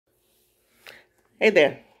Hey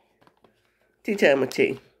there, Tea Time with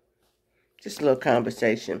T. Just a little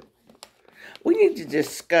conversation. We need to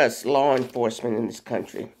discuss law enforcement in this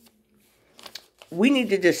country. We need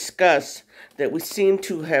to discuss that we seem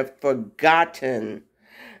to have forgotten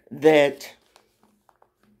that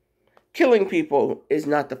killing people is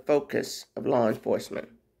not the focus of law enforcement.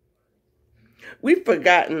 We've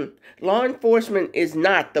forgotten law enforcement is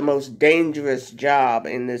not the most dangerous job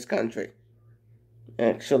in this country.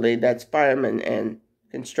 Actually, that's firemen and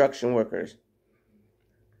construction workers.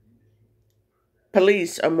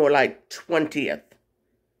 Police are more like 20th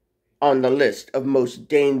on the list of most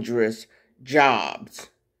dangerous jobs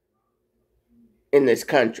in this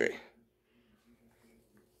country.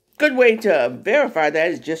 Good way to verify that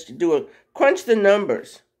is just to crunch the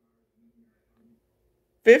numbers.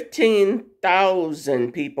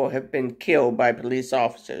 15,000 people have been killed by police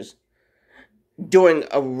officers during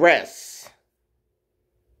arrests.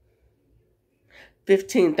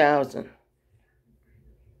 15,000.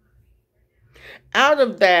 Out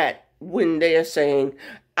of that, when they are saying,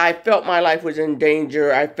 I felt my life was in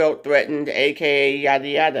danger, I felt threatened, aka yada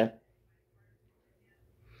yada,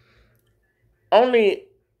 only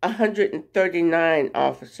 139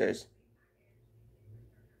 officers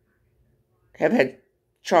have had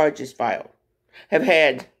charges filed, have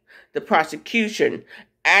had the prosecution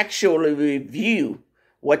actually review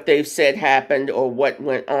what they've said happened or what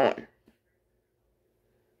went on.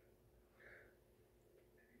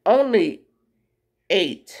 Only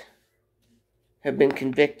 8 have been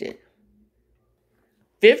convicted.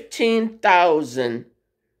 15,000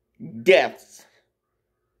 deaths.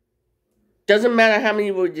 Doesn't matter how many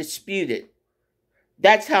were disputed.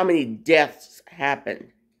 That's how many deaths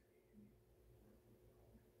happened.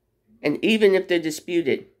 And even if they're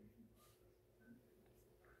disputed,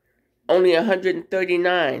 only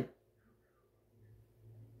 139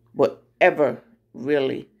 were ever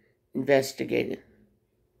really investigated.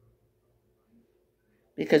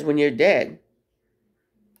 Because when you're dead,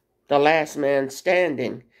 the last man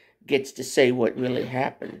standing gets to say what really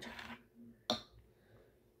happened.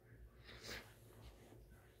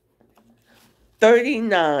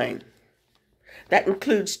 39, that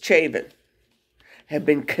includes Chauvin, have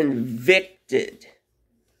been convicted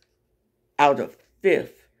out of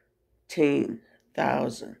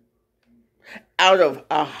 15,000. Out of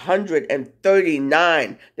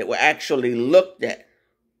 139 that were actually looked at.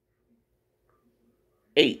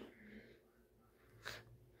 8.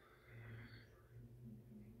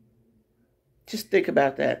 Just think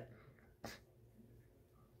about that.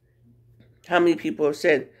 How many people have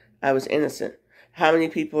said, I was innocent? How many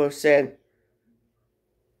people have said,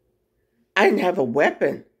 I didn't have a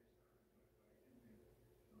weapon?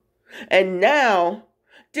 And now,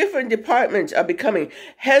 different departments are becoming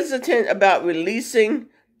hesitant about releasing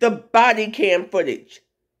the body cam footage.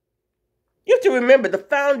 You have to remember, the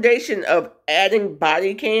foundation of adding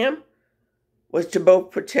body cam was to both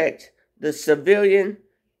protect the civilian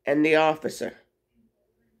and the officer.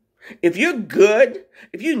 If you're good,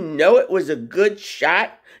 if you know it was a good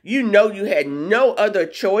shot, you know you had no other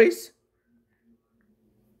choice,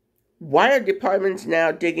 why are departments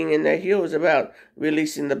now digging in their heels about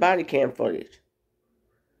releasing the body cam footage?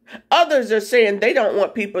 Others are saying they don't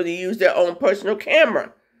want people to use their own personal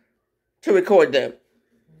camera to record them.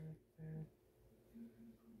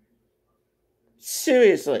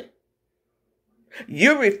 Seriously.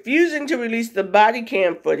 You're refusing to release the body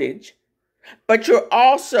cam footage, but you're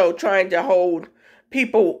also trying to hold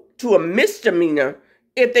people to a misdemeanor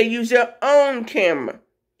if they use their own camera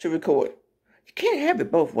to record. You can't have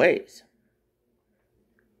it both ways.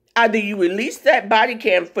 Either you release that body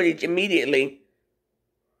cam footage immediately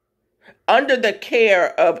under the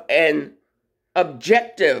care of an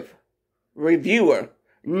objective reviewer,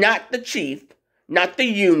 not the chief, not the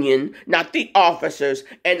union, not the officers,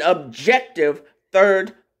 an objective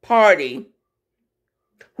third party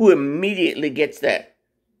who immediately gets that.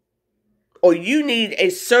 Or you need a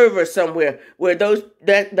server somewhere where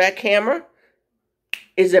that camera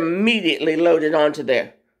is immediately loaded onto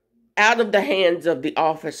there, out of the hands of the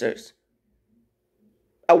officers,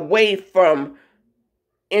 away from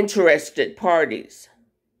interested parties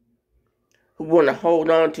who want to hold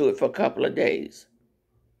on to it for a couple of days.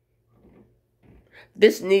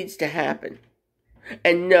 This needs to happen.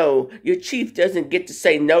 And no, your chief doesn't get to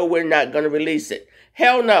say, no, we're not going to release it.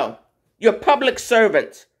 Hell no. Your public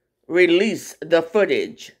servants release the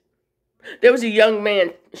footage. There was a young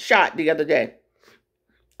man shot the other day.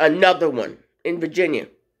 Another one in Virginia.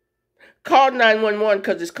 Called 911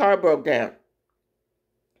 because his car broke down.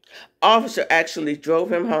 Officer actually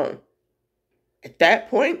drove him home. At that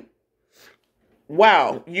point,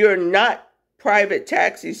 wow, you're not private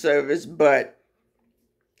taxi service, but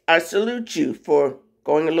I salute you for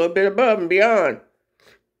going a little bit above and beyond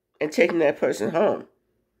and taking that person home.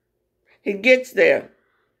 He gets there.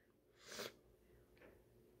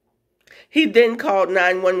 He then called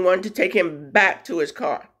 911 to take him back to his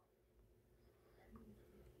car.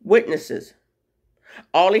 Witnesses.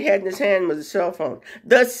 All he had in his hand was a cell phone.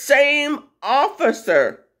 The same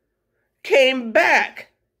officer came back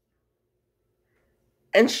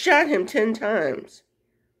and shot him 10 times.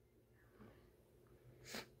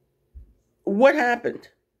 What happened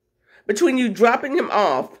between you dropping him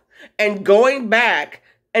off and going back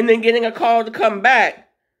and then getting a call to come back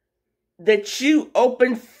that you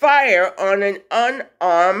opened fire on an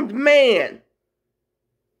unarmed man?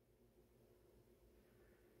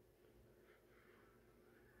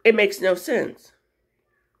 It makes no sense.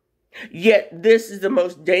 Yet this is the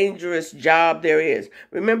most dangerous job there is.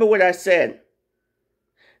 Remember what I said.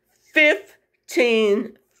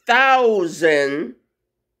 15,000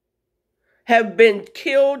 have been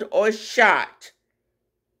killed or shot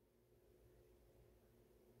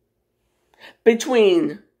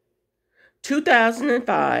between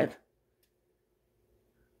 2005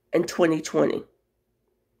 and 2020.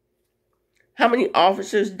 How many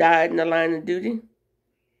officers died in the line of duty?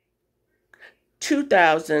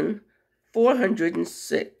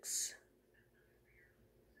 2,406.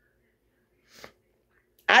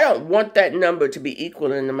 I don't want that number to be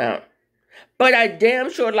equal in amount, but I damn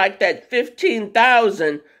sure like that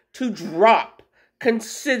 15,000 to drop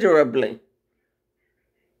considerably.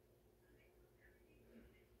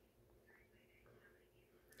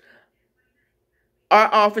 Our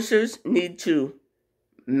officers need to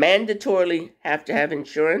mandatorily have to have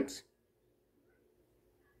insurance,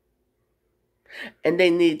 and they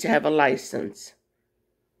need to have a license.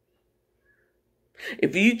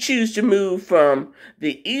 If you choose to move from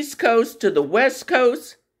the East Coast to the West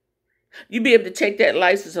Coast, you'll be able to take that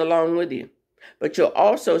license along with you. But you'll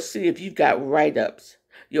also see if you've got write-ups.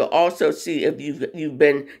 You'll also see if you've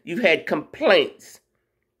had complaints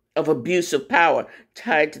of abuse of power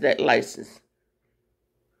tied to that license.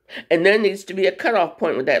 And there needs to be a cutoff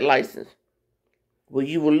point with that license where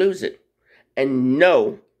you will lose it. And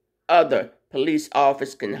no other police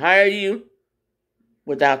office can hire you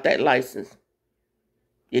without that license.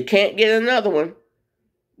 You can't get another one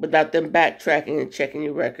without them backtracking and checking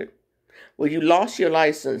your record. Well, you lost your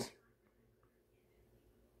license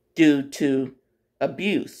due to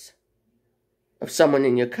abuse of someone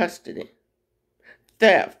in your custody,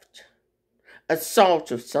 theft,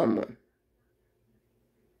 assault of someone.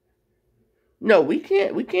 No, we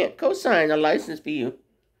can't co-sign a license for you.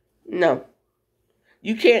 No.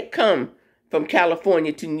 You can't come from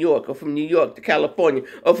California to New York, or from New York to California,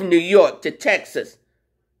 or from New York to Texas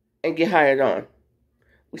and get hired on.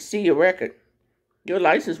 We see your record. Your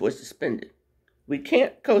license was suspended. We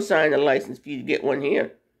can't co-sign a license for you to get one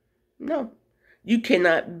here. No. You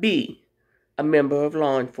cannot be a member of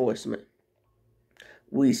law enforcement.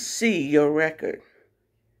 We see your record.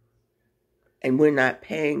 And we're not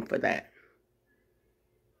paying for that.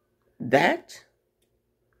 That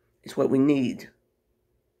is what we need.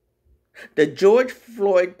 The George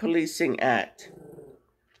Floyd Policing Act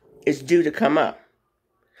is due to come up.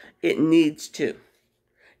 It needs to.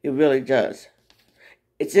 It really does.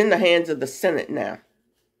 It's in the hands of the Senate now.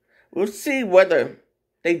 We'll see whether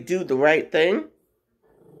they do the right thing.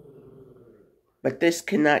 But this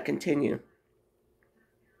cannot continue.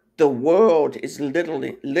 The world is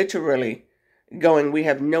literally going, we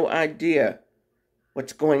have no idea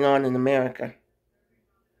what's going on in America.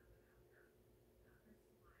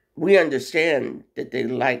 We understand that they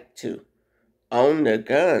like to own their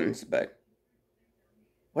guns, but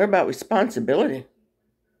what about responsibility?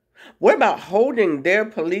 What about holding their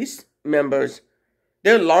police members,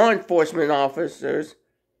 their law enforcement officers?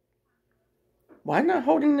 Why are they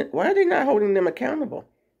not holding them accountable?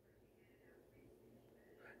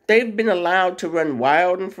 They've been allowed to run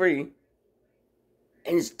wild and free.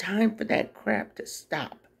 And it's time for that crap to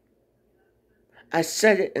stop. I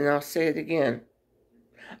said it and I'll say it again.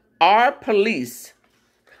 Our police,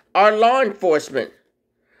 our law enforcement,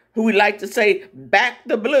 who we like to say, back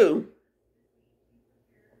the blue,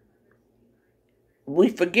 we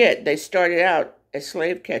forget they started out as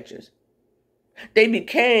slave catchers. They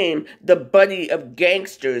became the buddy of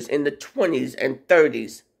gangsters in the 20s and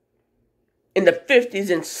 30s. In the 50s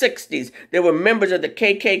and 60s, there were members of the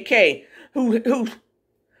KKK who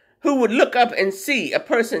would look up and see a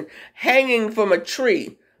person hanging from a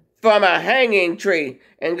hanging tree,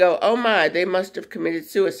 and go, oh my, they must have committed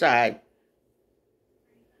suicide.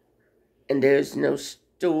 And there's no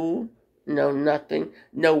stool, no nothing,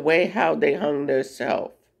 no way how they hung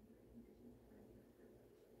themselves.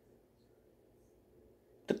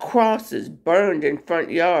 The crosses burned in front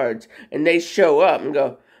yards, and they show up and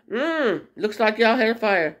go, looks like y'all had a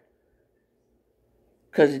fire.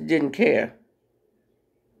 Because it didn't care.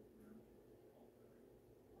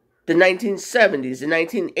 The 1970s, the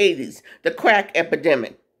 1980s, the crack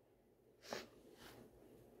epidemic.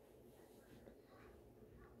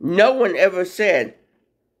 No one ever said,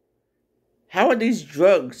 how are these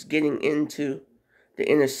drugs getting into the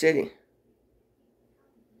inner city?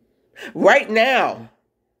 Right now,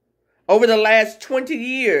 over the last 20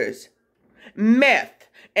 years, meth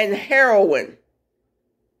and heroin,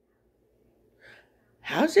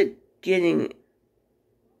 how's it getting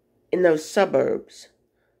in those suburbs,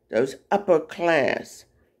 those upper class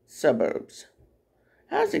suburbs?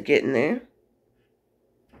 How's it getting there?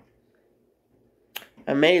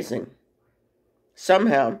 Amazing.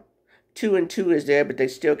 Somehow, 2 and 2 is there, but they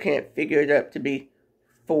still can't figure it up to be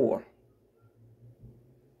 4.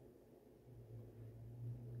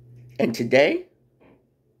 And today,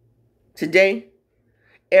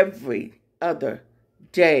 every other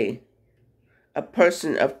day, a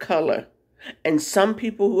person of color, and some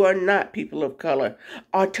people who are not people of color,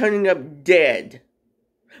 are turning up dead.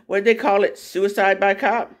 What do they call it? Suicide by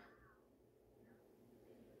cop?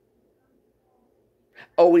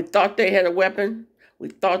 Oh, we thought they had a weapon. We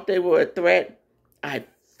thought they were a threat. I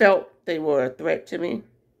felt they were a threat to me.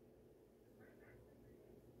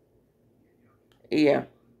 Yeah.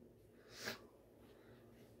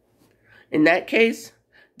 In that case,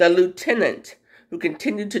 the lieutenant who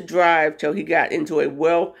continued to drive till he got into a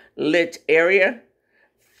well-lit area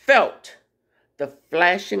felt the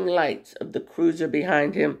flashing lights of the cruiser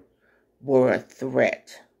behind him were a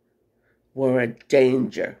threat, were a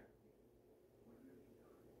danger.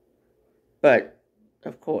 But,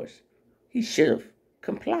 of course, he should have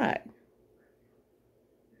complied.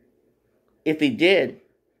 If he did,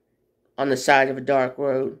 on the side of a dark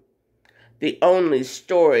road, the only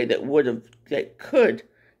story that could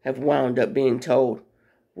have wound up being told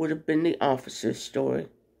would have been the officer's story.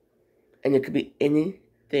 And it could be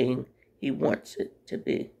anything he wants it to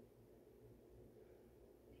be.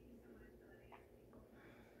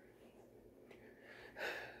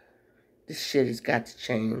 This shit has got to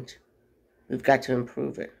change. We've got to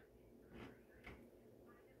improve it.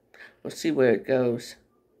 We'll see where it goes.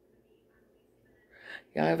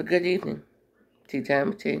 Y'all have a good evening. Tea time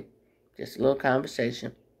with tea. Just a little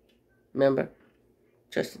conversation. Remember,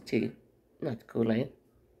 just the tea, not the Kool-Aid.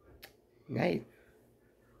 Night.